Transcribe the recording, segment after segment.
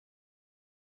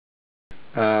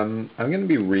I'm going to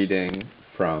be reading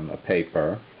from a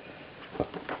paper.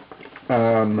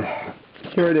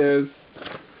 Here it is.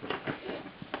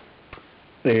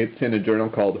 It's in a journal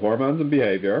called Hormones and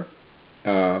Behavior,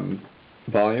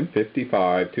 volume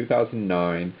 55,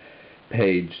 2009,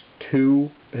 page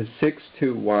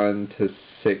 621 to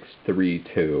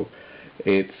 632.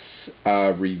 It's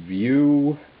a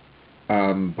review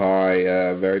by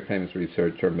a very famous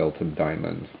researcher,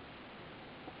 Miltondiamond.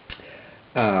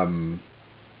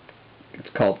 It's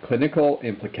called Clinical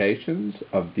Implications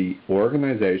of the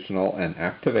Organizational and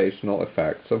Activational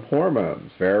Effects of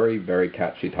Hormones. Very, very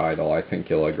catchy title. I think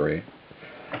you'll agree.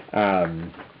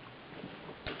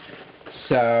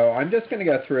 So I'm just going to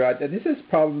go through it. This is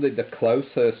probably the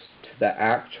closest to the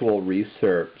actual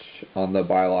research on the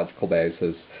biological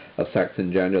basis of sex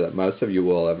and gender that most of you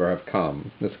will ever have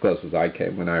come. As close as I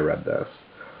came when I read this.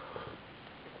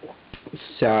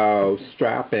 So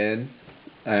strap in,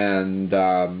 and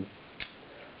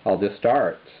I'll just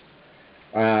start.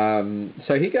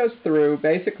 So he goes through,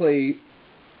 basically,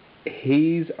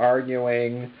 he's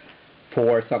arguing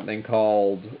for something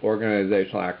called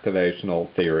organizational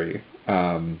activational theory,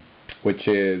 which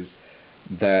is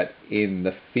that in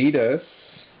the fetus,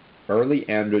 early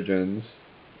androgens,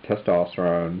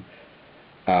 testosterone,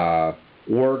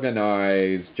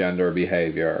 organize gender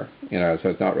behavior. So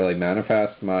it's not really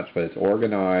manifest much, but it's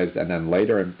organized, and then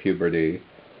later in puberty.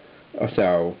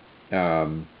 So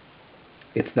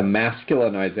it's the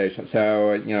masculinization.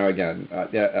 So again,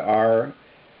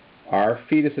 our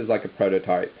fetus is like a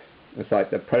prototype. It's like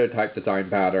the prototype design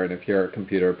pattern. If you're a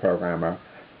computer programmer,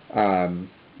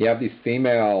 you have these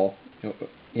female.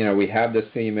 We have this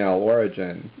female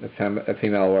origin, a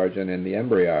female origin in the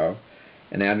embryo,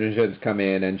 and androgens come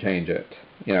in and change it.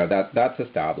 That's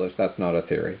established. That's not a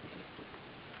theory.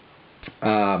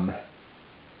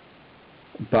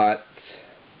 But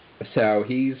so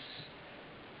he's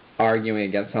arguing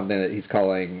against something that he's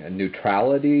calling a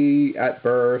neutrality at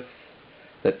birth.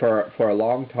 That for a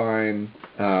long time,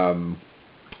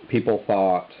 people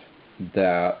thought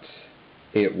that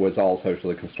it was all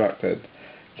socially constructed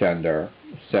gender.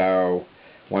 So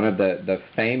one of the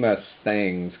famous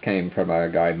things came from a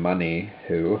guy, Money,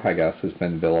 who I guess has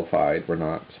been vilified. We're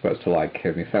not supposed to like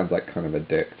him. He sounds like kind of a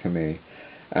dick to me.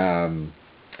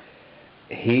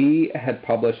 He had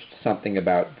published something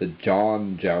about the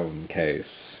johnjoan case,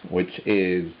 which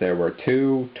is there were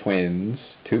two twins,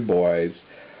 two boys.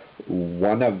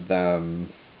 One of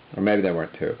them, or maybe there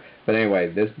weren't two, but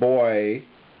anyway, this boy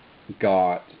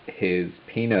got his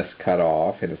penis cut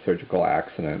off in a surgical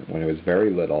accident when he was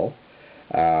very little.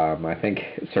 I think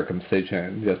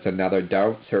circumcision, just another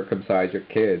don't circumcise your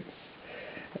kids.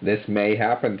 This may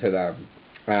happen to them.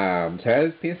 So he had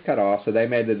his penis cut off, so they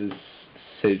made the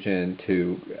decision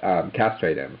to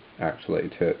castrate him,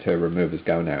 actually, to remove his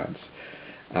gonads.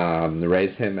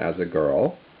 Raise him as a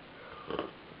girl,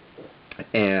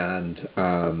 and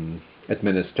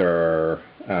administer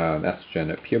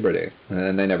estrogen at puberty.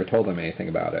 And they never told him anything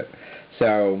about it.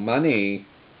 So Money,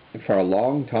 for a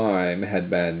long time, had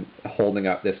been holding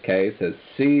up this case as,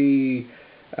 see,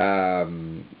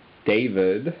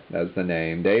 David, that's the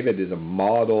name. David is a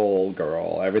model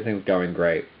girl. Everything's going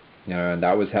great. And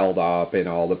that was held up in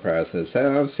all the presses.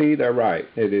 So, see, they're right.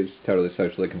 It is totally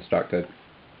socially constructed.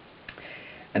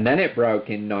 And then it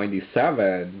broke in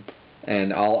 97,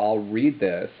 and I'll read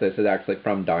this. This is actually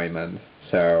from Diamond.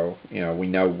 So, we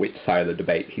know which side of the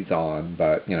debate he's on,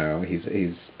 but,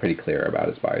 he's pretty clear about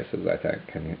his biases, I think,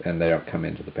 and they don't come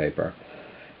into the paper.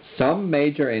 Some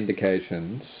major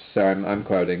indications, so I'm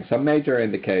quoting, some major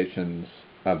indications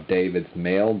of David's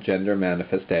male gender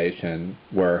manifestation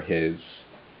were his,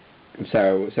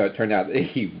 so it turned out that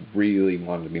he really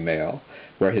wanted to be male,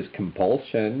 were his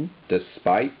compulsion,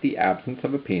 despite the absence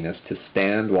of a penis, to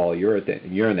stand while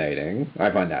urinating. I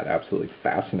find that absolutely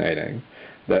fascinating,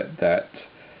 that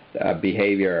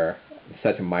behavior,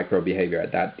 such a micro behavior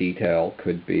at that detail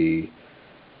could be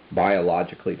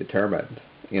biologically determined.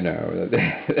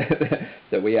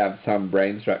 That we have some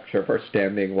brain structure for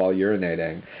standing while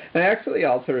urinating. And actually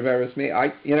also remembers me,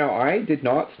 I did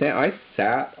not stand. I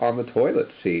sat on the toilet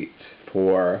seat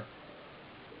for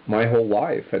my whole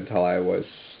life until I was,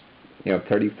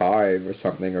 35 or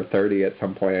something, or 30 at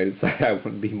some point. I decided I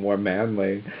wouldn't be more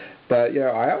manly. But,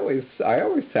 I always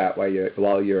sat while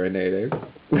urinating.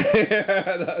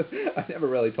 I never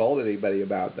really told anybody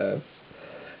about this.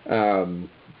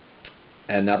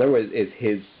 Another is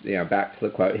his, back to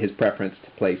the quote, his preference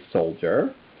to play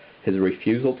soldier, his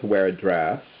refusal to wear a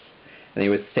dress, and he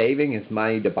was saving his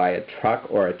money to buy a truck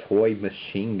or a toy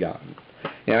machine gun.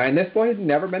 And this boy had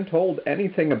never been told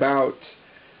anything about,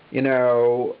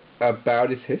 about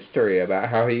his history, about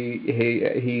how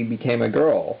he became a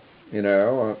girl, you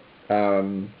know,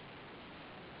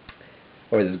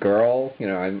 or his girl. You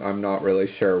know, I'm not really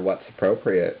sure what's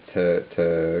appropriate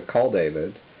to call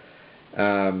David.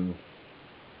 And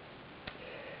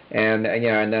you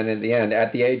know, and then in the end,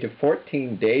 at the age of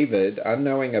 14, David,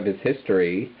 unknowing of his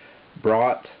history,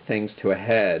 brought things to a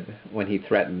head when he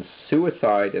threatened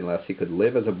suicide unless he could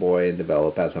live as a boy and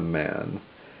develop as a man.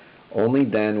 Only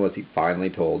then was he finally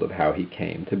told of how he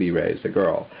came to be raised a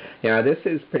girl. Yeah, this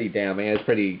is pretty damning. It's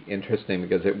pretty interesting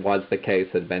because it was the case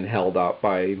that had been held up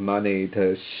by money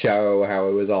to show how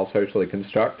it was all socially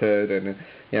constructed, and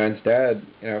you know, instead,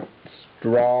 you know,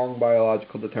 strong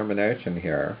biological determination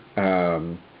here.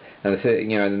 And this is,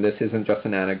 you know, and this isn't just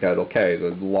an anecdotal case.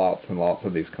 There's lots and lots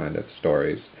of these kind of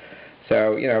stories.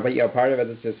 So, you know, but you know, part of it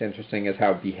is just interesting is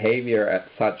how behavior at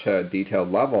such a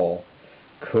detailed level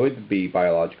could be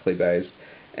biologically based.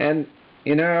 And,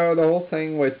 you know, the whole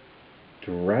thing with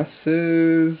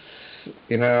dresses,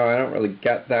 you know, I don't really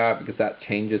get that because that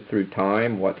changes through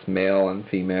time, what's male and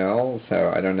female.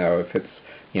 So I don't know if it's,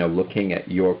 you know, looking at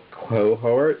your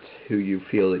cohort, who you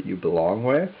feel that you belong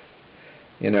with,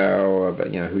 you know,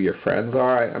 but, you know, who your friends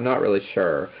are. I'm not really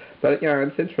sure. But, you know,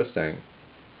 it's interesting.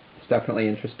 It's definitely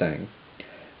interesting.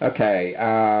 Okay,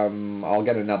 I'll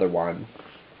get another one.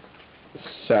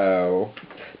 So,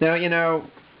 now, you know,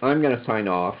 I'm going to sign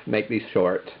off, make these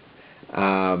short.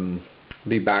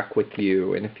 Be back with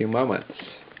you in a few moments.